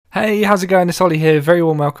Hey, how's it going? It's Ollie here. Very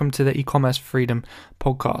warm welcome to the e-commerce freedom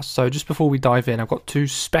podcast. So just before we dive in, I've got two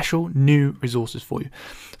special new resources for you.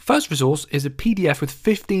 First resource is a PDF with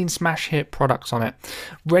 15 smash hit products on it,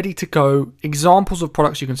 ready to go, examples of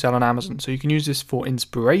products you can sell on Amazon. So you can use this for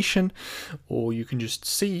inspiration, or you can just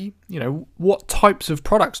see, what types of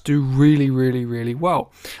products do really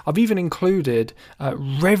well. I've even included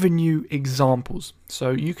revenue examples. So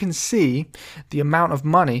you can see the amount of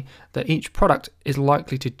money that each product is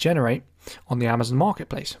likely to generate on the Amazon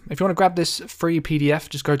marketplace. If you want to grab this free PDF,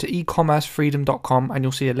 just go to ecommercefreedom.com and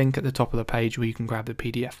you'll see a link at the top of the page where you can grab the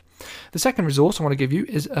PDF. The second resource I want to give you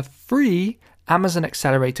is a free Amazon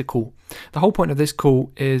Accelerator call. The whole point of this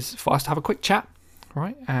call is for us to have a quick chat,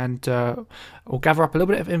 right? And we'll gather up a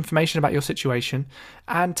little bit of information about your situation,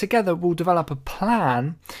 and together we'll develop a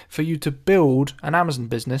plan for you to build an Amazon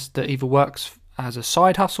business that either works as a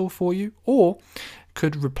side hustle for you or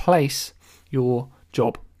could replace your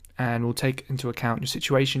job. And we'll take into account your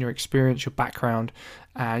situation, your experience, your background,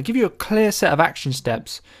 and give you a clear set of action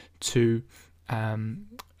steps to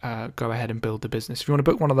go ahead and build the business. If you want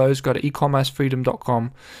to book one of those, go to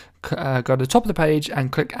ecommercefreedom.com, go to the top of the page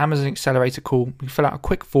and click Amazon Accelerator Call. You fill out a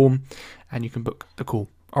quick form and you can book the call.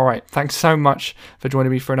 All right, thanks so much for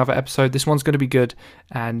joining me for another episode. This one's going to be good,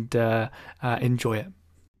 and enjoy it.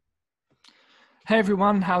 Hey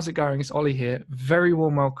everyone, how's it going? It's Ollie here. Very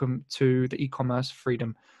warm welcome to the e-commerce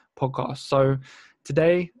freedom podcast. So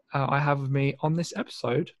today I have with me on this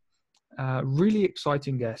episode a really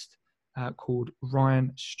exciting guest called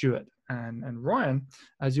Ryan Stewart. And Ryan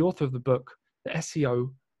is the author of the book, The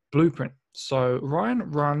SEO Blueprint. So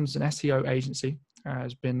Ryan runs an SEO agency,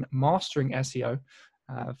 has been mastering SEO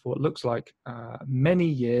for what looks like many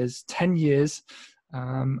years, 10 years.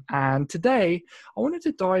 And today I wanted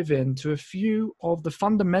to dive into a few of the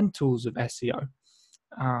fundamentals of SEO.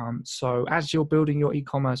 So as you're building your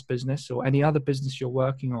e-commerce business or any other business you're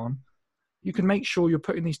working on, you can make sure you're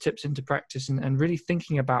putting these tips into practice and really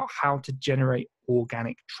thinking about how to generate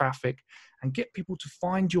organic traffic and get people to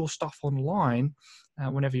find your stuff online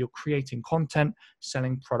whenever you're creating content,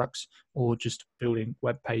 selling products, or just building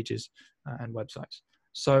web pages and websites.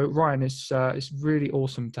 So Ryan, it's really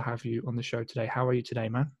awesome to have you on the show today. How are you today,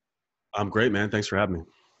 man? I'm great, man. Thanks for having me.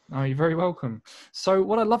 Oh, you're very welcome. So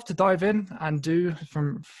what I'd love to dive in and do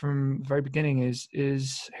from the very beginning is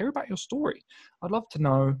hear about your story. I'd love to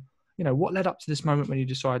know, what led up to this moment when you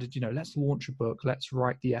decided, let's launch a book, let's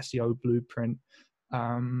write the SEO blueprint.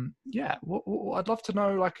 I'd love to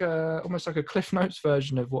know almost like a Cliff Notes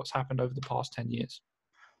version of what's happened over the past 10 years.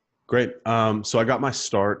 Great. So I got my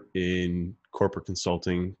start in corporate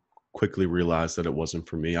consulting, quickly realized that it wasn't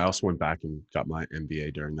for me. I also went back and got my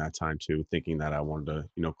MBA during that time too, thinking that I wanted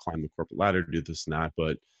to, climb the corporate ladder, do this and that.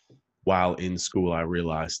 But while in school, I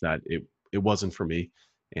realized that it wasn't for me,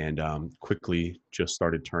 and quickly just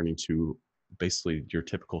started turning to basically your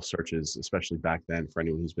typical searches, especially back then for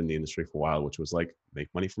anyone who's been in the industry for a while, which was like make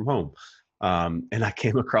money from home. And I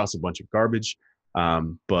came across a bunch of garbage,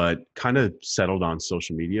 but kind of settled on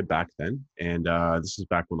social media back then. And this is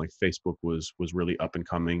back when like Facebook was really up and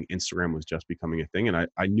coming. Instagram was just becoming a thing. And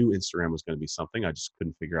I knew Instagram was going to be something. I just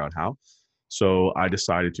couldn't figure out how. So I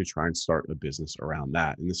decided to try and start a business around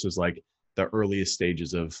that. And this was like the earliest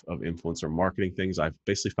stages of influencer marketing things. I've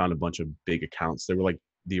basically found a bunch of big accounts. They were like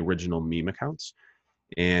the original meme accounts,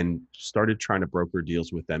 and started trying to broker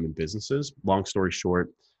deals with them in businesses. Long story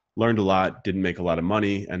short, learned a lot, didn't make a lot of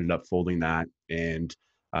money, ended up folding that. And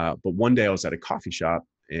but one day I was at a coffee shop,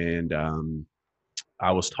 and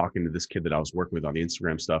I was talking to this kid that I was working with on the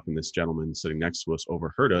Instagram stuff, and this gentleman sitting next to us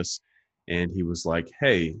overheard us. And he was like,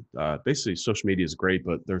 hey, basically social media is great,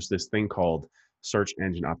 but there's this thing called search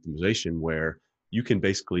engine optimization where you can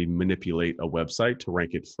basically manipulate a website to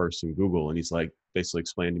rank it first in Google. And he's like, basically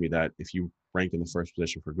explained to me that if you rank in the first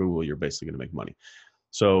position for Google, you're basically going to make money.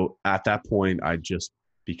 So at that point, I just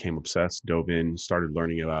became obsessed, dove in, started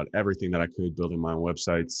learning about everything that I could, building my own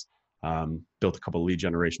websites, built a couple of lead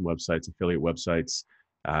generation websites, affiliate websites,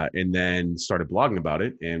 and then started blogging about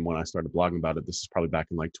it. And when I started blogging about it, this is probably back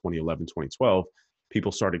in like 2011, 2012,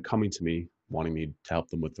 people started coming to me wanting me to help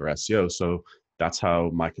them with their SEO. So that's how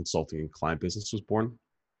my consulting and client business was born.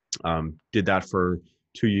 Did that for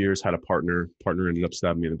 2 years, had a partner ended up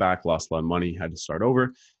stabbing me in the back, lost a lot of money, had to start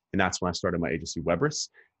over. And that's when I started my agency, Webris.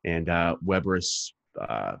 And Webris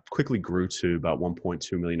quickly grew to about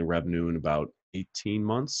 1.2 million in revenue in about 18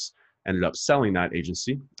 months. Ended up selling that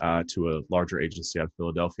agency to a larger agency out of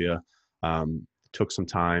Philadelphia. Took some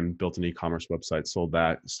time, built an e-commerce website, sold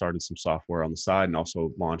that, started some software on the side, and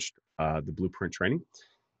also launched the Blueprint training.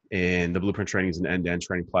 And the Blueprint Training is an end-to-end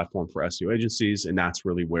training platform for SEO agencies, and that's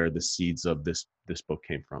really where the seeds of this book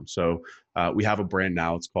came from. So we have a brand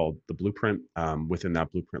now. It's called the Blueprint. Within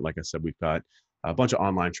that Blueprint, like I said, we've got a bunch of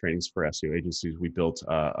online trainings for SEO agencies. We built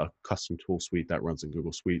a custom tool suite that runs in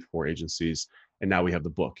Google Suite for agencies, and now we have the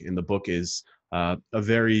book. And the book is a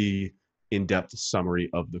very in-depth summary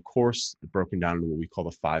of the course, broken down into what we call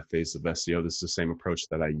the 5 phases of SEO. This is the same approach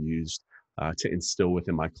that I used to instill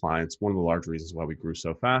within my clients. One of the large reasons why we grew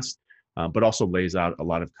so fast, but also lays out a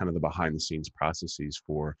lot of kind of the behind the scenes processes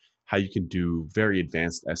for how you can do very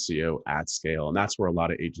advanced SEO at scale. And that's where a lot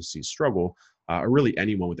of agencies struggle, or really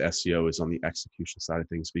anyone with SEO, is on the execution side of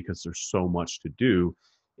things, because there's so much to do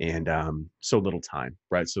and so little time,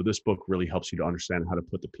 right? So this book really helps you to understand how to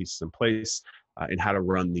put the pieces in place and how to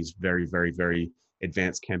run these very, very, very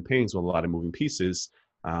advanced campaigns with a lot of moving pieces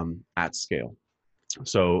at scale.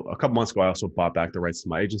 So a couple months ago, I also bought back the rights to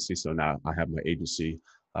my agency. So now I have my agency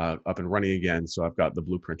up and running again. So I've got the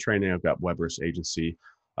Blueprint Training, I've got Weber's agency,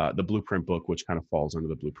 the Blueprint book, which kind of falls under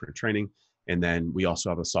the Blueprint Training. And then we also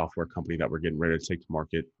have a software company that we're getting ready to take to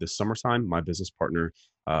market this summertime. My business partner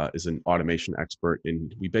is an automation expert,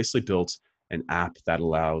 and we basically built an app that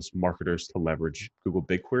allows marketers to leverage Google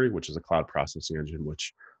BigQuery, which is a cloud processing engine,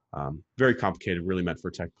 which very complicated, really meant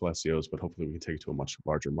for technical SEOs, but hopefully we can take it to a much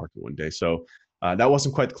larger market one day. So that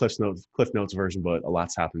wasn't quite the Cliff Notes version, but a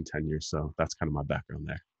lot's happened in 10 years. So that's kind of my background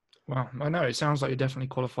there. Well, I know it sounds like you're definitely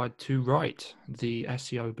qualified to write the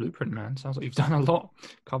SEO blueprint, man. Sounds like you've done a lot,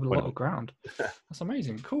 covered a lot of ground. That's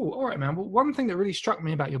amazing. Cool. All right, man. Well, one thing that really struck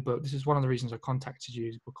me about your book, this is one of the reasons I contacted you,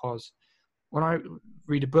 is because when I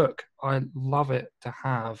read a book, I love it to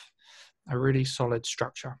have a really solid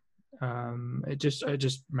structure. It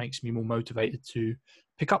just makes me more motivated to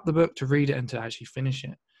pick up the book, to read it, and to actually finish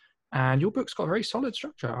it. And your book's got a very solid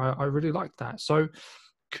structure. I really liked that. So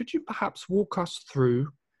could you perhaps walk us through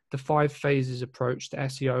the 5 phases approach to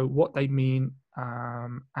SEO, what they mean,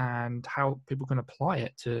 and how people can apply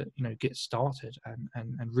it to, get started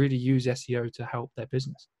and really use SEO to help their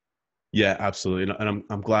business? Yeah, absolutely. And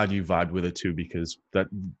I'm glad you vibed with it too, because that,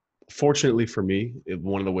 fortunately for me,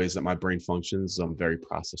 one of the ways that my brain functions, I'm very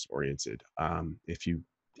process oriented. If you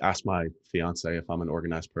ask my fiance if I'm an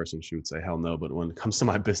organized person, she would say, hell no. But when it comes to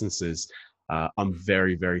my businesses, I'm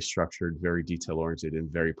very, very structured, very detail oriented,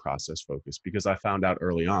 and very process focused, because I found out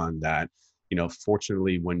early on that,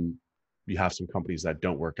 fortunately, when you have some companies that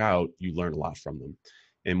don't work out, you learn a lot from them.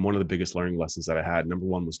 And one of the biggest learning lessons that I had, number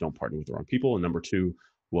one, was don't partner with the wrong people. And number two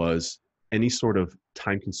was any sort of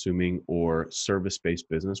time consuming or service based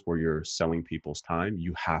business where you're selling people's time,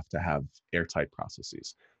 you have to have airtight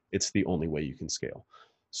processes. It's the only way you can scale.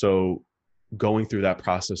 So going through that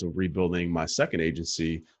process of rebuilding my second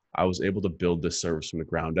agency, I was able to build this service from the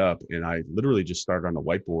ground up. And I literally just started on a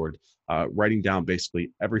whiteboard, writing down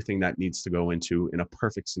basically everything that needs to go into in a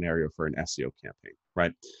perfect scenario for an SEO campaign,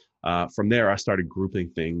 right? From there, I started grouping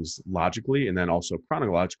things logically and then also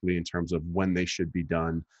chronologically in terms of when they should be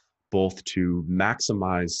done, both to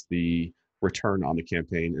maximize the return on the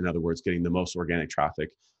campaign. In other words, getting the most organic traffic,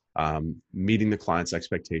 meeting the client's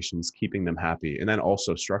expectations, keeping them happy, and then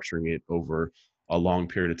also structuring it over a long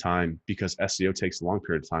period of time, because SEO takes a long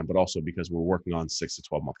period of time, but also because we're working on 6 to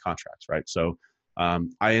 12 month contracts, right? So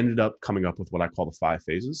I ended up coming up with what I call the 5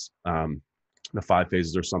 phases. The 5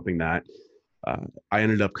 phases are something that I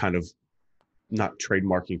ended up kind of not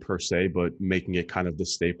trademarking per se, but making it kind of the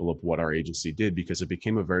staple of what our agency did, because it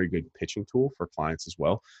became a very good pitching tool for clients as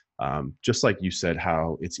well. Just like you said,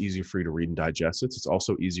 how it's easier for you to read and digest it, it's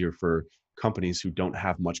also easier for companies who don't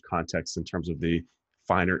have much context in terms of the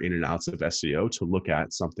finer in and outs of SEO to look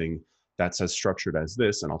at something that's as structured as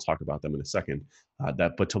this, and I'll talk about them in a second,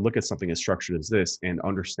 but to look at something as structured as this and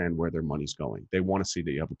understand where their money's going. They want to see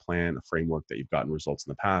that you have a plan, a framework, that you've gotten results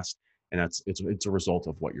in the past, and it's a result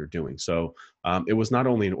of what you're doing. So it was not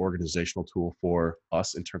only an organizational tool for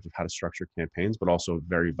us in terms of how to structure campaigns, but also a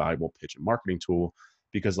very valuable pitch and marketing tool.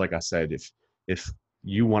 Because like I said, if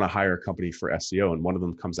you want to hire a company for SEO and one of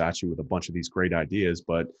them comes at you with a bunch of these great ideas,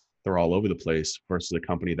 but they're all over the place, versus a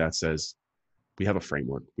company that says, we have a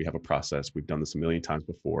framework, we have a process, we've done this a million times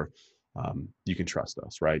before, you can trust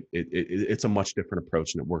us, right? It's a much different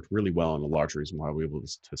approach, and it worked really well, and a large reason why we were able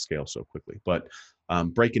to scale so quickly. But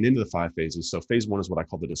breaking into the 5 phases, so phase 1 is what I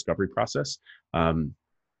call the discovery process. And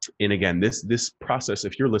again, this process,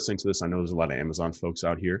 if you're listening to this, I know there's a lot of Amazon folks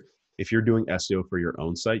out here. If you're doing SEO for your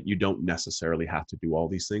own site, you don't necessarily have to do all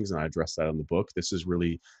these things, and I address that in the book. This is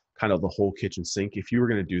really kind of the whole kitchen sink if you were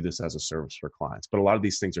going to do this as a service for clients. But a lot of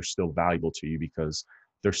these things are still valuable to you, because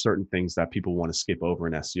there's certain things that people want to skip over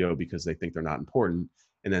in SEO because they think they're not important.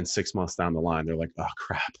 And then 6 months down the line, they're like, oh,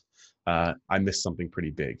 crap. I missed something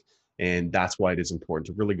pretty big. And that's why it is important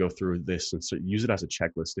to really go through this and use it as a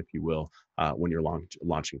checklist, if you will, when you're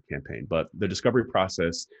launching a campaign. But the discovery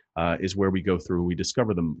process is where we go through, we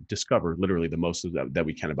discover literally the most of that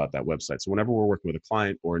we can about that website. So whenever we're working with a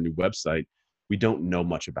client or a new website, we don't know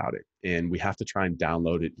much about it. And we have to try and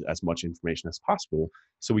download it as much information as possible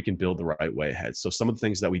so we can build the right way ahead. So some of the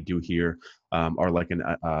things that we do here are like an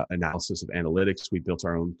analysis of analytics. We built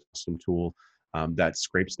our own custom tool that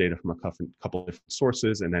scrapes data from a couple of different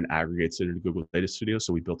sources and then aggregates it into Google Data Studio.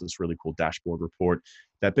 So we built this really cool dashboard report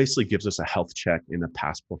that basically gives us a health check in the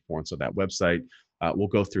past performance of that website. We'll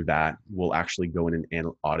go through that. We'll actually go in and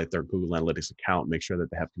audit their Google Analytics account, make sure that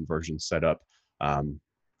they have conversions set up.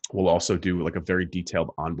 We'll also do like a very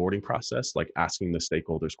detailed onboarding process, like asking the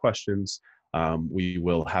stakeholders questions. We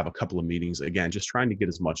will have a couple of meetings, again, just trying to get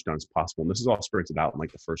as much done as possible. And this is all sprinted out in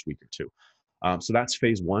like the first week or two. So that's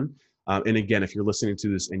phase one. And again, if you're listening to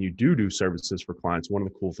this and you do services for clients, one of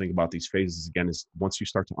the cool things about these phases, again, is once you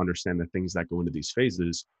start to understand the things that go into these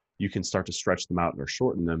phases, you can start to stretch them out or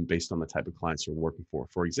shorten them based on the type of clients you're working for.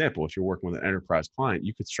 For example, if you're working with an enterprise client,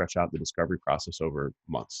 you could stretch out the discovery process over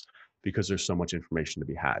months because there's so much information to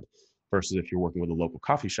be had. Versus if you're working with a local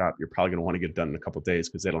coffee shop, you're probably going to want to get it done in a couple of days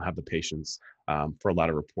because they don't have the patience for a lot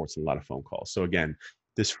of reports and a lot of phone calls. So again,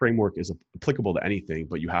 this framework is applicable to anything,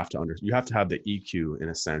 but you have to have the EQ in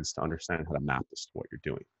a sense to understand how to map this to what you're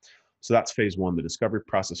doing. So that's phase one, the discovery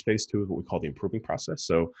process. Phase two is what we call the improving process.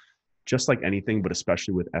 So just like anything, but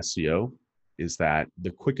especially with SEO, is that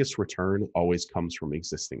the quickest return always comes from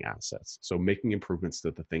existing assets. So making improvements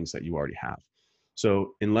to the things that you already have.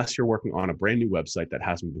 So unless you're working on a brand new website that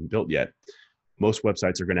hasn't been built yet, most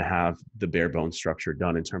websites are going to have the bare bones structure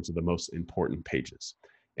done in terms of the most important pages.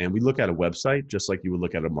 And we look at a website just like you would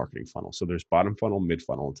look at a marketing funnel. So there's bottom funnel, mid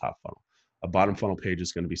funnel, and top funnel. A bottom funnel page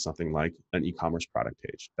is going to be something like an e-commerce product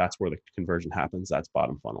page. That's where the conversion happens. That's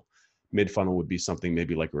bottom funnel. Mid funnel would be something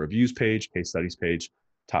maybe like a reviews page, case studies page.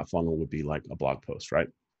 Top funnel would be like a blog post, right?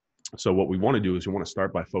 So what we want to do is we want to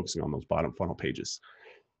start by focusing on those bottom funnel pages.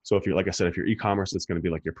 So if you're, like I said, if you're e-commerce, it's going to be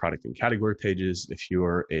like your product and category pages. If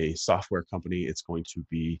you're a software company, it's going to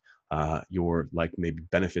be your like maybe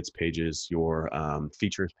benefits pages, your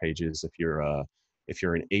features pages. If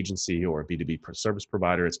you're an agency or a B2B service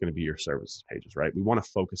provider, it's going to be your services pages, right? We want to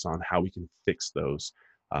focus on how we can fix those.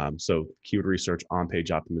 So keyword research, on-page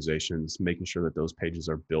optimizations, making sure that those pages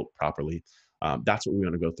are built properly. That's what we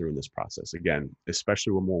want to go through in this process. Again,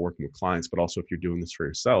 especially when we're working with clients, but also if you're doing this for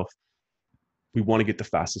yourself, we want to get the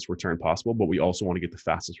fastest return possible, but we also want to get the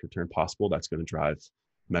fastest return possible that's going to drive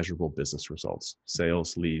measurable business results,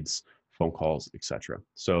 sales, leads, phone calls, etc.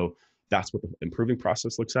 So that's what the improving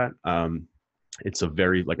process looks at. It's a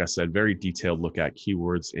very, like I said, very detailed look at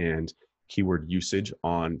keywords and keyword usage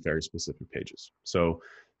on very specific pages. So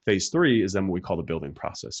phase three is then what we call the building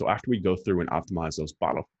process. So after we go through and optimize those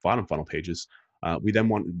bottom funnel pages, we then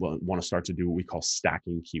want to start to do what we call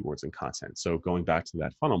stacking keywords and content. So going back to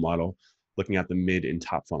that funnel model, looking at the mid and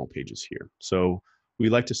top funnel pages here. So we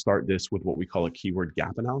like to start this with what we call a keyword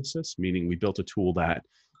gap analysis, meaning we built a tool that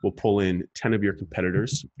will pull in 10 of your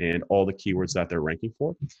competitors and all the keywords that they're ranking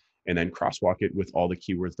for, and then crosswalk it with all the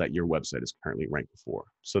keywords that your website is currently ranking for.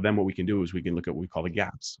 So then what we can do is we can look at what we call the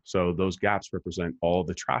gaps. So those gaps represent all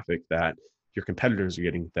the traffic that your competitors are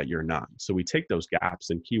getting that you're not. So we take those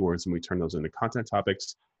gaps and keywords and we turn those into content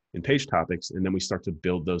topics and page topics, and then we start to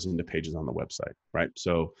build those into pages on the website, right?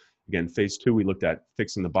 So again, phase two, we looked at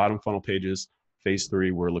fixing the bottom funnel pages. Phase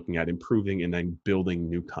three, we're looking at improving and then building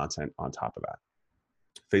new content on top of that.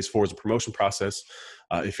 Phase four is a promotion process.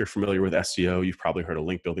 If you're familiar with SEO, you've probably heard of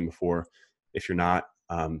link building before. If you're not,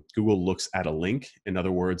 Google looks at a link. In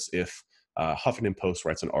other words, if Huffington Post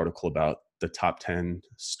writes an article about the top 10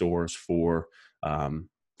 stores for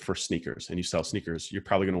sneakers and you sell sneakers, you're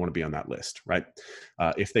probably going to want to be on that list, right?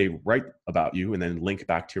 If they write about you and then link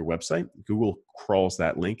back to your website, Google crawls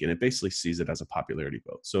that link and it basically sees it as a popularity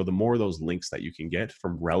vote. So the more of those links that you can get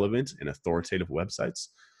from relevant and authoritative websites,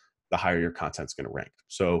 the higher your content's going to rank.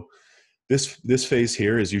 So this phase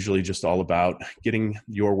here is usually just all about getting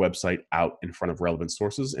your website out in front of relevant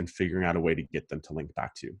sources and figuring out a way to get them to link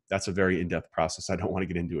back to you. That's a very in-depth process. I don't want to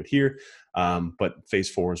get into it here, but phase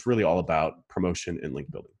four is really all about promotion and link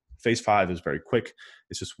building. Phase five is very quick.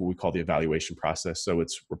 It's just what we call the evaluation process. So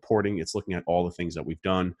it's reporting, it's looking at all the things that we've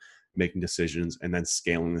done, making decisions, and then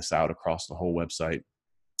scaling this out across the whole website.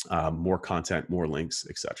 More content, more links,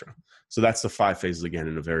 etc. So that's the 5 phases again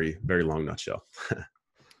in a very, very long nutshell.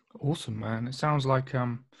 Awesome, man. It sounds like,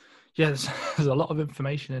 there's a lot of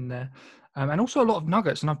information in there, and also a lot of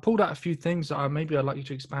nuggets. And I've pulled out a few things that maybe I'd like you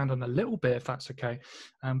to expand on a little bit, if that's okay,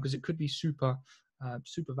 because it could be super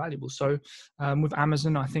super valuable. So with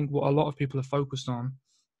Amazon, I think what a lot of people are focused on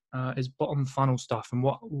is bottom funnel stuff. And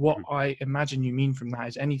what Mhm. I imagine you mean from that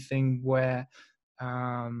is anything where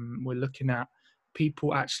we're looking at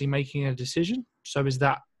people actually making a decision. So is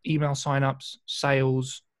that email signups,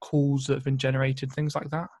 sales, calls that have been generated, things like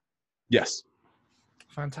that? Yes.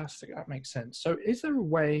 Fantastic. That makes sense. So is there a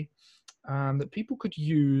way that people could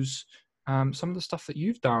use some of the stuff that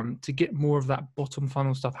you've done to get more of that bottom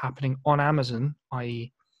funnel stuff happening on Amazon,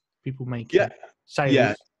 i.e. people Yeah. making Yeah.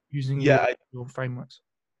 sales using Yeah. your frameworks?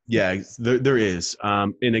 Yeah, there is.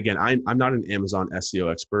 And again, I'm not an Amazon SEO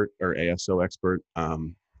expert or ASO expert,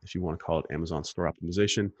 if you want to call it Amazon Store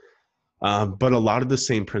Optimization. But a lot of the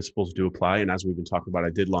same principles do apply. And as we've been talking about, I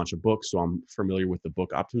did launch a book, so I'm familiar with the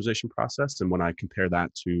book optimization process. And when I compare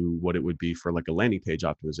that to what it would be for like a landing page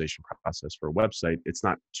optimization process for a website, it's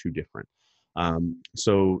not too different.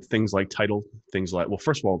 So things like title, things like, well,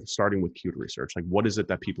 first of all, starting with keyword research, like what is it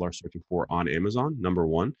that people are searching for on Amazon? Number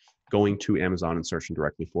one, going to Amazon and searching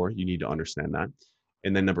directly for, you need to understand that.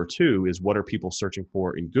 And then number two is what are people searching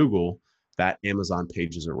for in Google that Amazon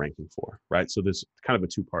pages are ranking for, right? So there's kind of a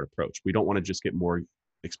two-part approach. We don't want to just get more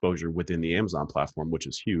exposure within the Amazon platform, which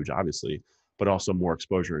is huge, obviously, but also more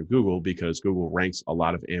exposure in Google because Google ranks a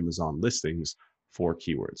lot of Amazon listings for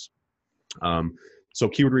keywords. Um, so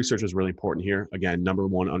keyword research is really important here. Again, number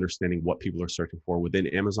one, understanding what people are searching for within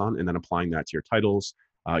Amazon and then applying that to your titles,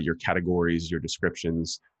 your categories, your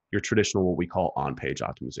descriptions, your traditional, what we call on-page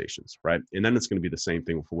optimizations, right? And then it's going to be the same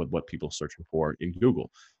thing with what people are searching for in Google.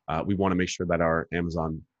 We want to make sure that our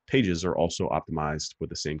Amazon pages are also optimized with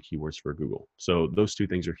the same keywords for Google. So those two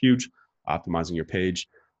things are huge, optimizing your page.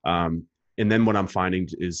 And then what I'm finding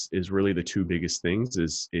is really the two biggest things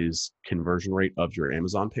is conversion rate of your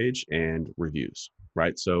Amazon page and reviews,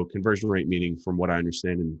 right? So conversion rate meaning, from what I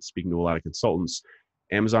understand and speaking to a lot of consultants,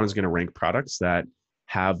 Amazon is going to rank products that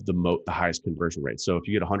have the highest conversion rate. So if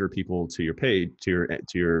you get 100 people to your page, to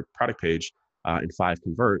your product page, and 5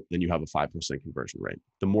 convert, then you have a 5% conversion rate.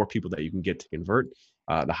 The more people that you can get to convert,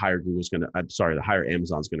 the higher the higher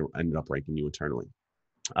Amazon's going to end up ranking you internally.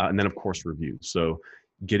 And then of course reviews. So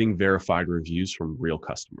getting verified reviews from real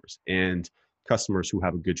customers and customers who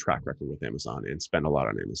have a good track record with Amazon and spend a lot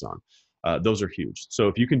on Amazon. Those are huge. So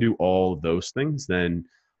if you can do all of those things, then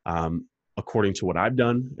according to what I've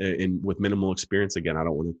done with minimal experience, again, I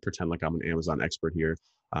don't want to pretend like I'm an Amazon expert here,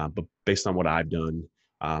 but based on what I've done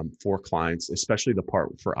for clients, especially the part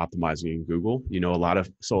for optimizing in Google, a lot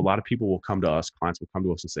of people will come to us, clients will come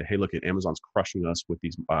to us and say, hey, look, Amazon's crushing us with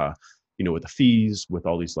these, with the fees, with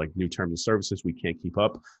all these like new terms and services, we can't keep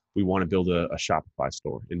up. We want to build a Shopify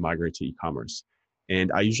store and migrate to e-commerce.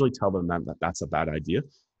 And I usually tell them that that's a bad idea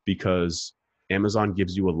because Amazon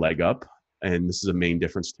gives you a leg up. And this is a main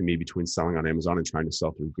difference to me between selling on Amazon and trying to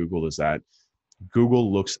sell through Google, is that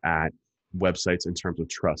Google looks at websites in terms of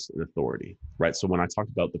trust and authority, right? So when I talked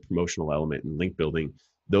about the promotional element and link building,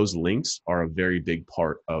 those links are a very big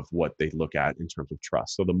part of what they look at in terms of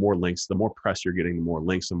trust. So the more links, the more press you're getting, the more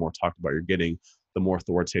links, the more talked about you're getting, the more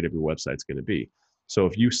authoritative your website's going to be. So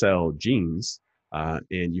if you sell jeans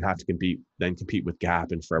and you have to compete with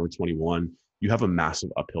Gap and Forever 21, you have a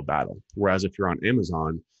massive uphill battle. Whereas if you're on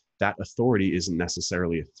Amazon, that authority isn't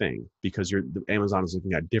necessarily a thing because Amazon is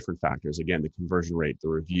looking at different factors. Again, the conversion rate, the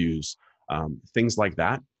reviews, things like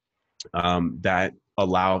that, that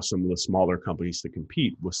allow some of the smaller companies to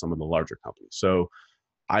compete with some of the larger companies. So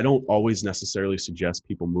I don't always necessarily suggest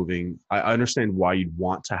people moving. I understand why you'd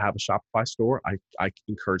want to have a Shopify store. I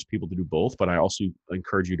encourage people to do both, but I also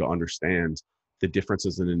encourage you to understand the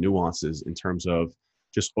differences and the nuances in terms of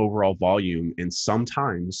just overall volume. And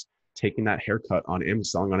sometimes taking that haircut on Amazon,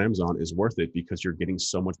 selling on Amazon is worth it because you're getting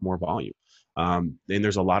so much more volume. And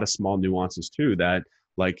there's a lot of small nuances too that,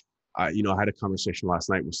 like, I had a conversation last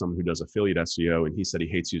night with someone who does affiliate SEO, and he said he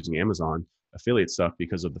hates using Amazon affiliate stuff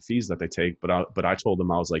because of the fees that they take. But I told him,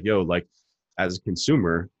 I was like, yo, like, as a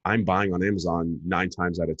consumer, I'm buying on Amazon 9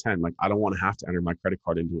 times out of 10. Like, I don't want to have to enter my credit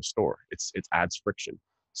card into a store. It adds friction.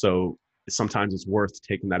 So sometimes it's worth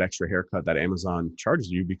taking that extra haircut that Amazon charges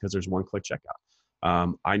you because there's one-click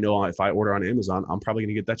checkout. I know if I order on Amazon, I'm probably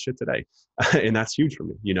going to get that shit today, and that's huge for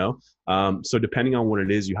me. So depending on what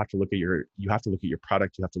it is, you have to look at your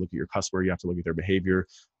product, you have to look at your customer, you have to look at their behavior,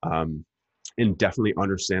 and definitely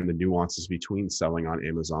understand the nuances between selling on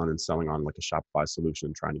Amazon and selling on like a Shopify solution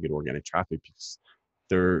and trying to get organic traffic, because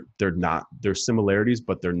there's similarities,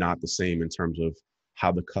 but they're not the same in terms of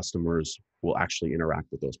how the customers will actually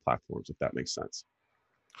interact with those platforms, if that makes sense.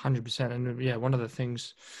 100%. And yeah, one of the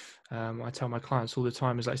things I tell my clients all the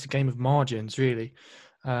time is like it's a game of margins, really.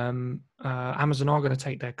 Amazon are going to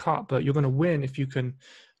take their cut, but you're going to win if you can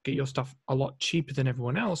get your stuff a lot cheaper than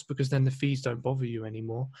everyone else, because then the fees don't bother you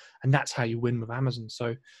anymore. And that's how you win with Amazon.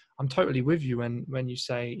 So I'm totally with you when you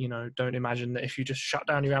say, don't imagine that if you just shut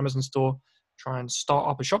down your Amazon store, try and start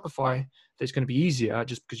up a Shopify, that it's going to be easier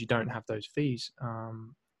just because you don't have those fees.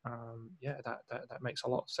 Yeah, that makes a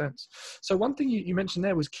lot of sense. So one thing you mentioned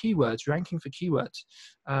there was keywords, ranking for keywords.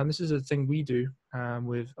 This is a thing we do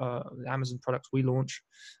with the Amazon products we launch.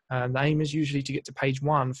 The aim is usually to get to page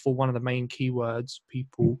 1 for one of the main keywords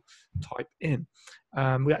people type in.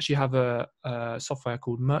 We actually have a software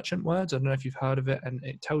called Merchant Words. I don't know if you've heard of it, and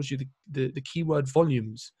it tells you the keyword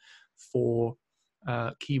volumes for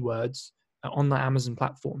keywords on the Amazon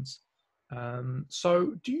platforms.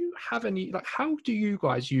 So do you have any, how do you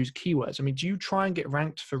guys use keywords? I mean, do you try and get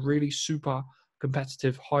ranked for really super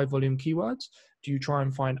competitive high volume keywords? Do you try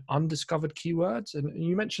and find undiscovered keywords? And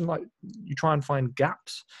you mentioned you try and find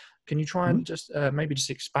gaps. Can you try and just maybe just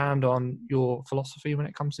expand on your philosophy when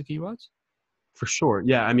it comes to keywords? For sure.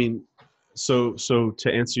 Yeah. I mean, so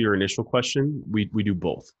to answer your initial question, we do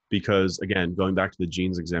both, because again, going back to the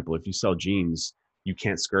jeans example, if you sell jeans, you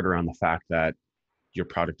can't skirt around the fact that your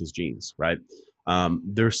product is jeans, right?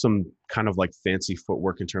 There's some kind of fancy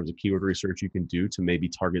footwork in terms of keyword research you can do to maybe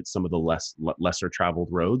target some of the lesser traveled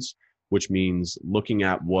roads, which means looking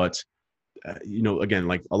at what, again,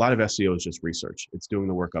 a lot of SEO is just research. It's doing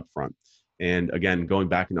the work up front. And again, going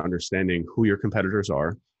back and understanding who your competitors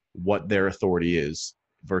are, what their authority is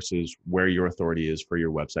versus where your authority is for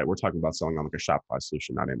your website. We're talking about selling on a Shopify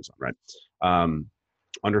solution, not Amazon, right?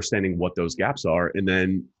 Understanding what those gaps are. And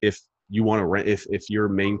then if you want to if your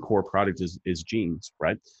main core product is jeans,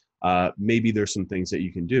 right? Maybe there's some things that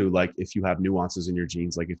you can do, like if you have nuances in your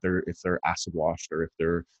jeans, like if they're acid washed, or if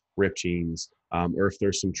they're ripped jeans, or if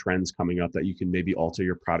there's some trends coming up that you can maybe alter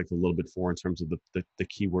your product a little bit for in terms of the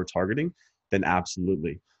keyword targeting, then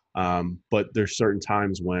absolutely. But there's certain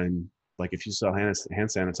times when, if you sell hand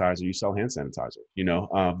sanitizer, you sell hand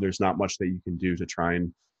sanitizer. There's not much that you can do to try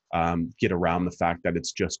and get around the fact that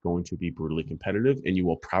it's just going to be brutally competitive, and you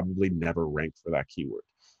will probably never rank for that keyword.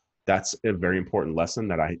 That's a very important lesson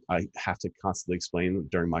that I have to constantly explain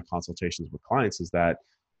during my consultations with clients, is that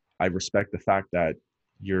I respect the fact that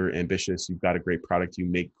you're ambitious, you've got a great product, you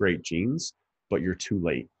make great jeans, but you're too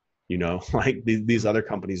late. These other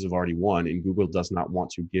companies have already won, and Google does not want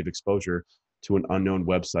to give exposure to an unknown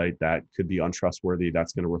website that could be untrustworthy,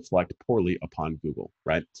 that's going to reflect poorly upon Google,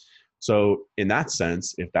 right? So in that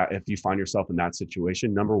sense, if you find yourself in that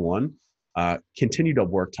situation, number one, continue to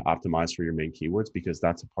work to optimize for your main keywords, because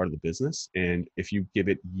that's a part of the business. And if you give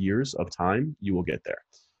it years of time, you will get there.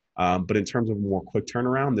 But in terms of a more quick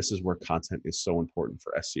turnaround, this is where content is so important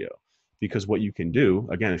for SEO, because what you can do,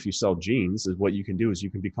 again, if you sell jeans, is what you can do is you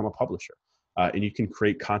can become a publisher, and you can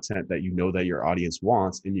create content that that your audience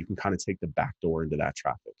wants, and you can kind of take the back door into that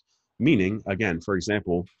traffic. Meaning, again, for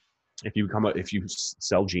example, if you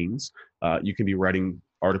sell jeans, you can be writing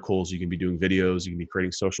articles, you can be doing videos, you can be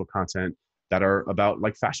creating social content that are about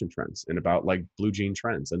fashion trends and about blue jean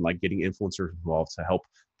trends, and getting influencers involved to help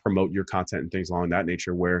promote your content and things along that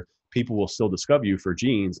nature, where people will still discover you for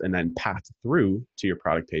jeans and then path through to your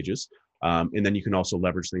product pages. And then you can also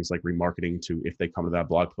leverage things like remarketing to, if they come to that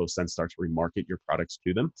blog post, then start to remarket your products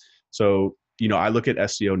to them. So, I look at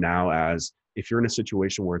SEO now as, if you're in a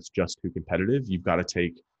situation where it's just too competitive, you've got to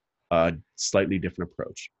take a slightly different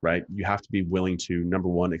approach, right? You have to be willing to, number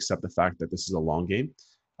one, accept the fact that this is a long game.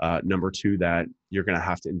 Number two, that you're going to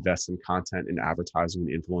have to invest in content and advertising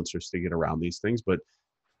and influencers to get around these things. But,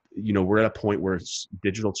 we're at a point where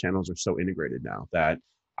digital channels are so integrated now that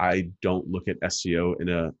I don't look at SEO in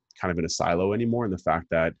a silo anymore. And the fact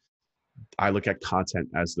that I look at content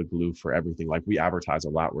as the glue for everything. We advertise a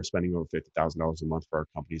lot. We're spending over $50,000 a month for our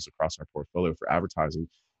companies across our portfolio for advertising.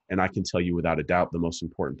 And I can tell you without a doubt, the most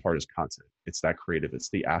important part is content. It's that creative. It's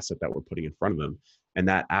the asset that we're putting in front of them. And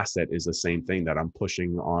that asset is the same thing that I'm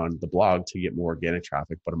pushing on the blog to get more organic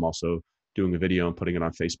traffic, but I'm also doing a video and putting it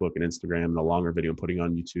on Facebook and Instagram, and a longer video and putting it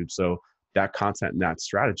on YouTube. So that content and that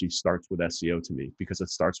strategy starts with SEO to me, because it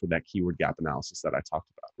starts with that keyword gap analysis that I talked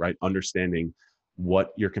about, right? Understanding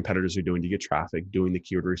what your competitors are doing to get traffic, doing the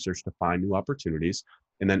keyword research to find new opportunities,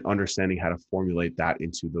 and then understanding how to formulate that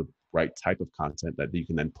into the right type of content that you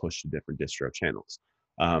can then push to different distro channels.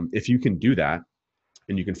 If you can do that,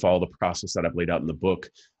 and you can follow the process that I've laid out in the book,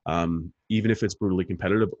 even if it's brutally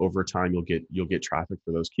competitive, over time you'll get traffic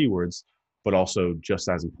for those keywords. But also, just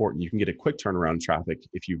as important, you can get a quick turnaround traffic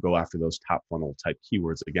if you go after those top funnel type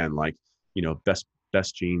keywords. Again,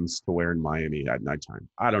 best jeans to wear in Miami at nighttime.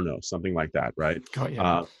 I don't know, something like that, right? Got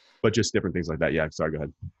you. But just different things like that. Yeah, sorry, go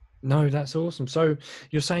ahead. No, that's awesome. So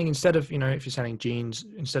you're saying instead of, if you're selling jeans,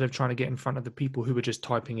 instead of trying to get in front of the people who are just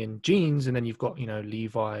typing in jeans, and then you've got,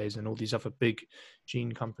 Levi's and all these other big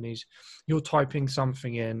jean companies, you're typing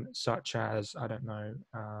something in such as, I don't know,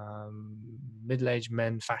 middle-aged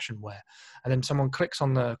men fashion wear. And then someone clicks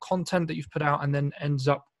on the content that you've put out and then ends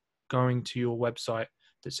up going to your website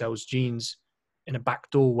that sells jeans in a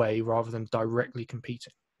backdoor way rather than directly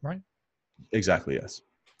competing, right? Exactly. Yes.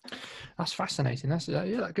 That's fascinating.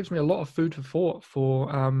 That gives me a lot of food for thought for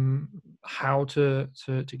how to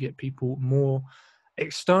get people more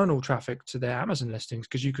external traffic to their Amazon listings,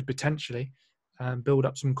 because you could potentially build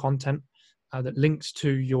up some content that links to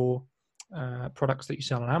your products that you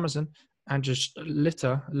sell on Amazon, and just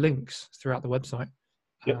litter links throughout the website.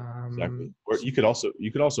 Yep. Exactly. Um, Or you could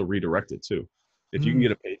also redirect it too. If you can mm,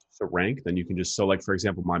 get a page to rank, then you can just, so like for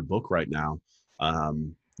example, my book right now,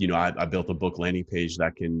 I built a book landing page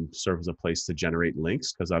that can serve as a place to generate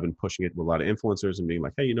links, because I've been pushing it with a lot of influencers and being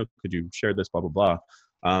like, hey, could you share this, blah blah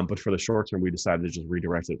blah. But for the short term, we decided to just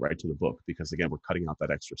redirect it right to the book, because again, we're cutting out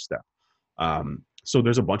that extra step. So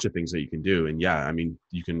there's a bunch of things that you can do, and yeah, I mean,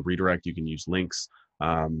 you can redirect, you can use links.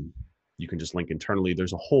 Um, you can just link internally.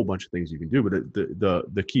 There's a whole bunch of things you can do, but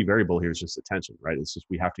the key variable here is just attention, right? It's just,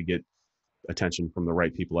 we have to get attention from the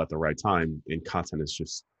right people at the right time, and content is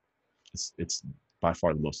just, it's by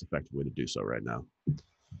far the most effective way to do so right now.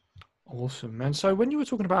 Awesome. And so when you were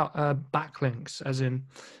talking about backlinks, as in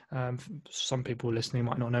some people listening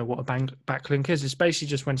might not know what a backlink is. It's basically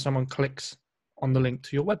just when someone clicks on the link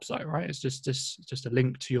to your website, right? It's just a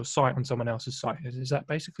link to your site on someone else's site. Is that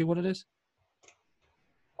basically what it is?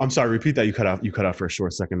 I'm sorry, repeat that. You cut out for a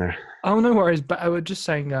short second there. Oh, no worries. But I was just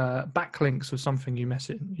saying backlinks was something you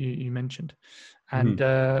mentioned. And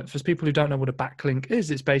Mhm. for people who don't know what a backlink is,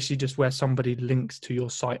 it's basically just where somebody links to your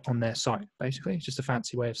site on their site. Basically, it's just a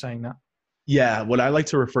fancy way of saying that. Yeah, what I like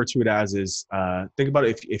to refer to it as is, think about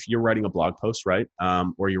it, if you're writing a blog post, right,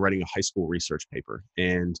 or you're writing a high school research paper,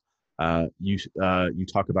 and you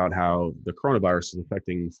talk about how the coronavirus is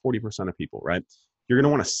affecting 40% of people, right? You're going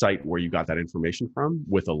to want to cite where you got that information from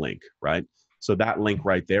with a link, right? So that link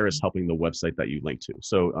right there is helping the website that you link to.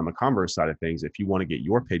 So on the converse side of things, if you want to get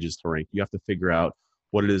your pages to rank, you have to figure out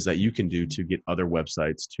what it is that you can do to get other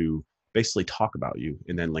websites to basically talk about you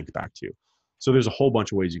and then link back to you. So there's a whole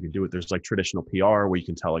bunch of ways you can do it. There's like traditional PR where you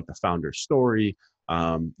can tell like the founder's story.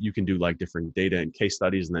 You can do like different data and case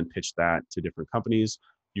studies and then pitch that to different companies.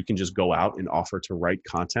 You can just go out and offer to write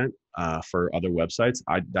content for other websites.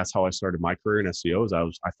 That's how I started my career in SEO.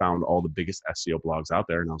 I found all the biggest SEO blogs out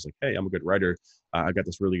there, and I was like, hey, I'm a good writer. I got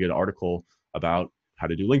this really good article about how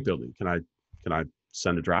to do link building. Can I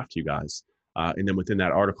send a draft to you guys? And then within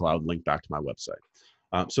that article, I would link back to my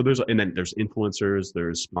website. So there's influencers,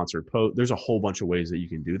 there's sponsored posts, there's a whole bunch of ways that you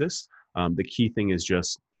can do this. The key thing is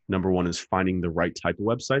just, number one is finding the right type of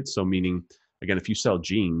website. So meaning, again, if you sell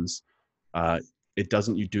jeans, it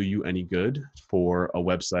doesn't do you any good for a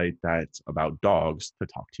website that's about dogs to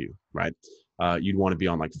talk to you, right? You'd want to be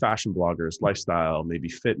on like fashion bloggers, lifestyle, maybe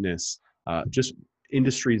fitness, just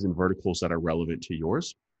industries and verticals that are relevant to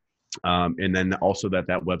yours. And then also that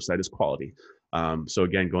website is quality. So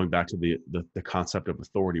again, going back to the concept of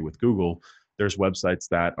authority with Google, there's websites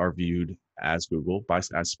that are viewed as Google as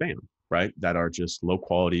spam, right? That are just low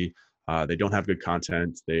quality. They don't have good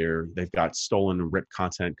content. They've got stolen, ripped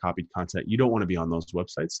content, copied content. You don't want to be on those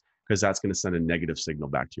websites, because that's going to send a negative signal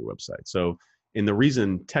back to your website. So, and the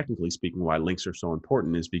reason, technically speaking, why links are so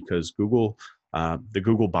important is because Google, the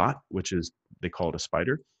Google bot, which is, they call it a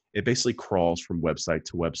spider, it basically crawls from website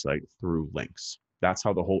to website through links. That's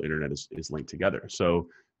how the whole internet is linked together. So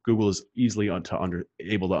Google is easily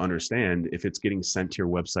able to understand if it's getting sent to your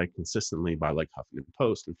website consistently by like Huffington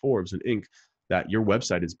Post and Forbes and Inc., that your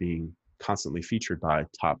website is being constantly featured by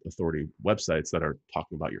top authority websites that are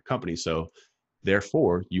talking about your company. So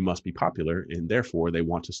therefore, you must be popular, and therefore they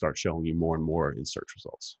want to start showing you more and more in search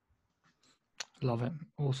results. Love it.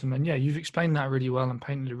 Awesome. And yeah, you've explained that really well and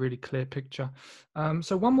painted a really clear picture.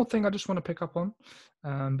 So one more thing I just want to pick up on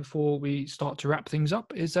before we start to wrap things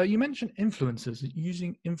up is you mentioned influencers,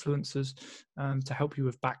 using influencers to help you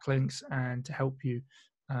with backlinks and to help you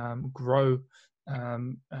grow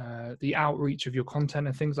the outreach of your content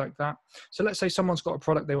and things like that. So let's say someone's got a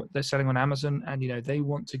product they're selling on Amazon, and they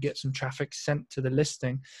want to get some traffic sent to the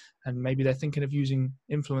listing, and maybe they're thinking of using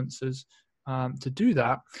influencers to do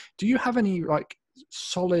that. Do you have any like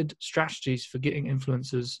solid strategies for getting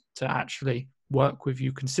influencers to actually work with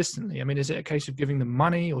you consistently? I mean, is it a case of giving them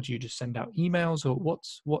money, or do you just send out emails, or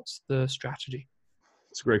what's the strategy?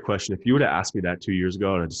 It's a great question. If you would have asked me that 2 years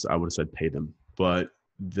ago, I would have said pay them. But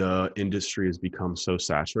the industry has become so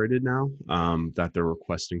saturated now, that they're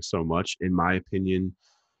requesting so much. In my opinion,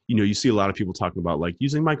 you see a lot of people talking about like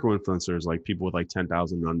using micro influencers, like people with like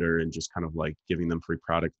 10,000 under, and just kind of like giving them free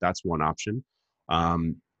product. That's one option.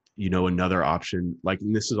 Um, another option, like,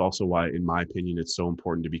 and this is also why, in my opinion, it's so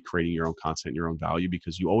important to be creating your own content, your own value,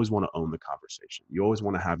 because you always want to own the conversation. You always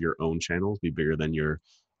want to have your own channels be bigger than your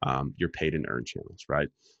paid and earned channels, right?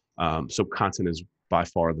 So content is by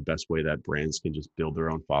far the best way that brands can just build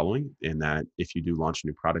their own following. And that if you do launch a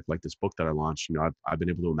new product like this book that I launched, I've been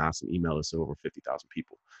able to amass an email list of over 50,000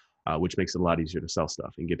 people, which makes it a lot easier to sell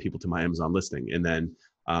stuff and get people to my Amazon listing. And then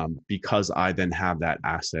because I then have that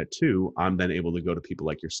asset too, I'm then able to go to people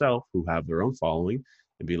like yourself who have their own following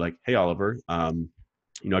and be like, hey, Oliver, I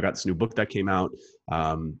got this new book that came out.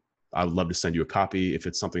 I would love to send you a copy. If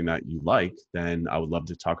it's something that you like, then I would love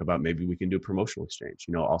to talk about, maybe we can do a promotional exchange.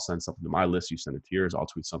 I'll send something to my list, you send it to yours, I'll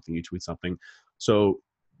tweet something, you tweet something. So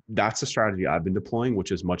that's a strategy I've been deploying,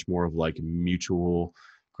 which is much more of like mutual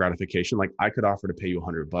gratification. Like, I could offer to pay you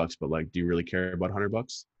 $100, but like, do you really care about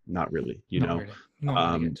 $100? Not really, Not really.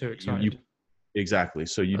 Not really get too excited. Exactly.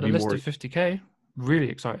 So you'd but be a list more of 50K, really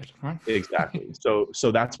excited, right? Exactly.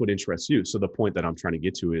 So that's what interests you. So the point that I'm trying to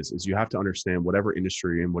get to is you have to understand whatever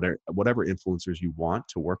industry you're in, whatever influencers you want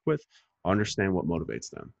to work with, understand what motivates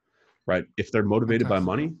them, right? If they're motivated by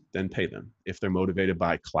money, then pay them. If they're motivated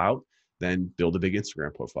by clout, then build a big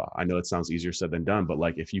Instagram profile. I know it sounds easier said than done, but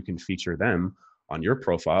like, if you can feature them on your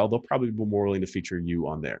profile, they'll probably be more willing to feature you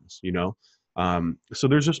on theirs. So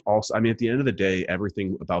there's just also, at the end of the day,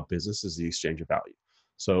 everything about business is the exchange of value.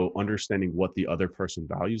 So understanding what the other person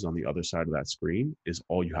values on the other side of that screen is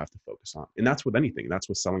all you have to focus on. And that's with anything. That's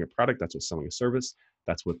with selling a product. That's with selling a service.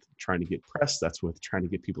 That's with trying to get press. That's with trying to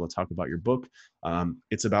get people to talk about your book.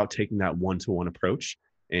 It's about taking that one-to-one approach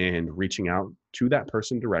and reaching out to that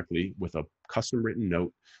person directly with a custom written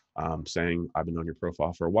note, saying, I've been on your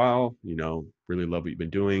profile for a while, really love what you've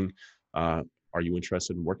been doing. Are you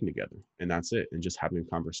interested in working together? And that's it. And just having a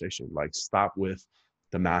conversation. Like, stop with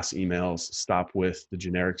the mass emails, stop with the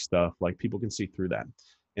generic stuff. Like, people can see through that.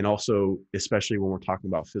 And also, especially when we're talking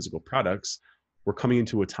about physical products, we're coming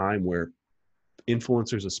into a time where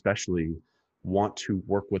influencers especially want to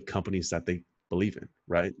work with companies that they believe in,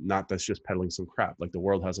 right? Not that's just peddling some crap. Like, the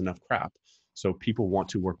world has enough crap. So people want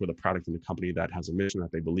to work with a product and a company that has a mission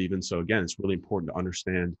that they believe in. So again, it's really important to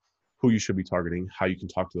understand who you should be targeting, how you can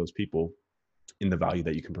talk to those people, in the value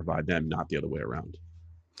that you can provide them, not the other way around.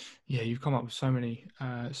 Yeah, you've come up with so many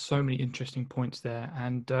interesting points there.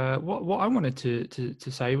 And what I wanted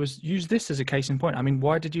to say was, use this as a case in point.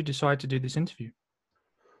 Why did you decide to do this interview?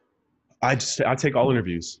 I take all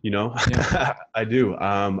interviews, Yeah. I do.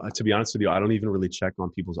 To be honest with you, I don't even really check on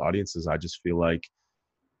people's audiences. I just feel like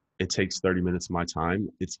it takes 30 minutes of my time.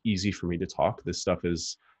 It's easy for me to talk. This stuff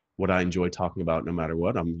is what I enjoy talking about no matter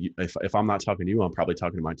what. If I'm not talking to you, I'm probably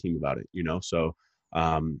talking to my team about it, So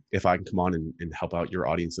if I can come on and help out your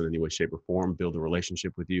audience in any way, shape, or form, build a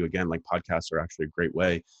relationship with you, again, like, podcasts are actually a great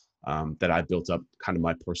way that I built up kind of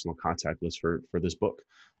my personal contact list for this book.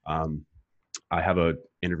 I have a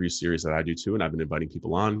interview series that I do too, and I've been inviting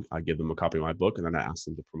people on. I give them a copy of my book, and then I ask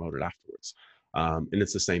them to promote it afterwards. And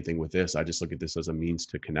it's the same thing with this. I just look at this as a means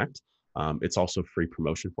to connect. It's also free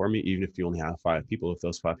promotion for me. Even if you only have 5 people, if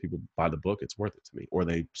those 5 people buy the book, it's worth it to me. Or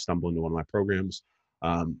they stumble into one of my programs.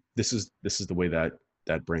 This is the way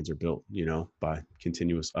that brands are built, by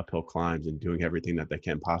continuous uphill climbs and doing everything that they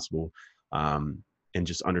can possible. And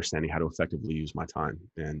just understanding how to effectively use my time.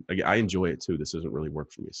 And again, I enjoy it too. This doesn't really work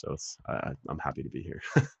for me. So I'm happy to be here.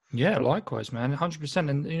 Yeah, likewise, man, 100%.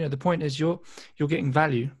 And the point is, you're getting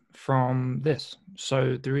value from this.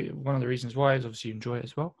 So one of the reasons why is obviously you enjoy it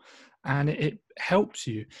as well, and it helps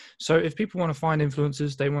you. So if people want to find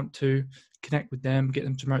influencers, they want to connect with them, get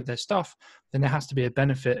them to promote their stuff, then there has to be a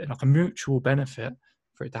benefit, like a mutual benefit,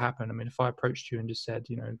 for it to happen. If I approached you and just said,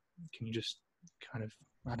 can you just kind of,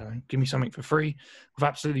 I don't know, give me something for free with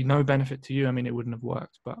absolutely no benefit to you, it wouldn't have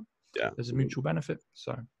worked. But yeah, there's a mutual benefit.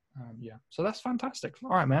 So yeah, so that's fantastic. All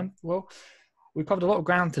right, man. Well, we covered a lot of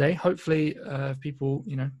ground today. Hopefully, people,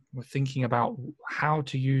 were thinking about how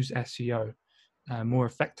to use SEO more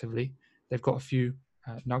effectively. They've got a few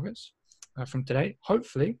nuggets from today.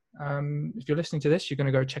 Hopefully, if you're listening to this, you're going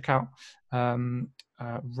to go check out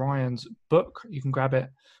Ryan's book. You can grab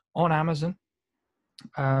it on Amazon.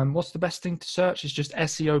 What's the best thing to search? It's just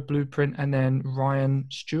SEO Blueprint and then Ryan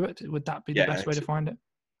Stewart. Would that be the best way to find it?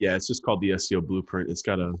 Yeah, it's just called the SEO Blueprint. It's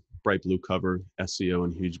got a bright blue cover, SEO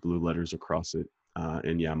in huge blue letters across it.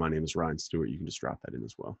 And yeah, my name is Ryan Stewart. You can just drop that in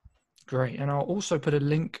as well. Great. And I'll also put a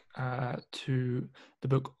link to the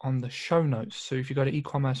book on the show notes. So if you go to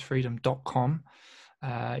ecommercefreedom.com,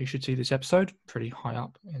 you should see this episode pretty high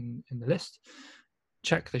up in the list.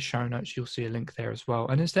 Check the show notes. You'll see a link there as well.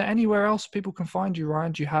 And is there anywhere else people can find you,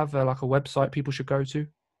 Ryan? Do you have like a website people should go to?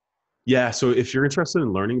 Yeah. So if you're interested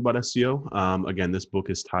in learning about SEO, again, this book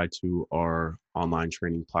is tied to our online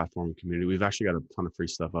training platform community. We've actually got a ton of free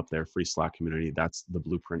stuff up there, free Slack community. That's the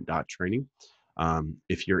blueprint.training.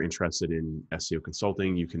 If you're interested in SEO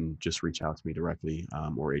consulting, you can just reach out to me directly,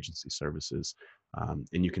 or agency services.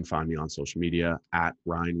 And you can find me on social media at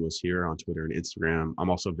Ryan Was Here on Twitter and Instagram. I'm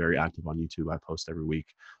also very active on YouTube. I post every week.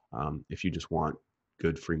 If you just want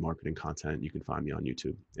good free marketing content, you can find me on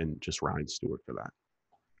YouTube and just Ryan Stewart for that.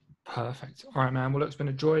 Perfect. All right, man. Well, it's been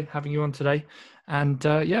a joy having you on today. And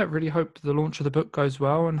yeah, really hope the launch of the book goes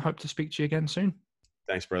well and hope to speak to you again soon.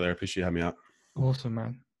 Thanks, brother. I appreciate you having me out. Awesome,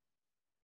 man.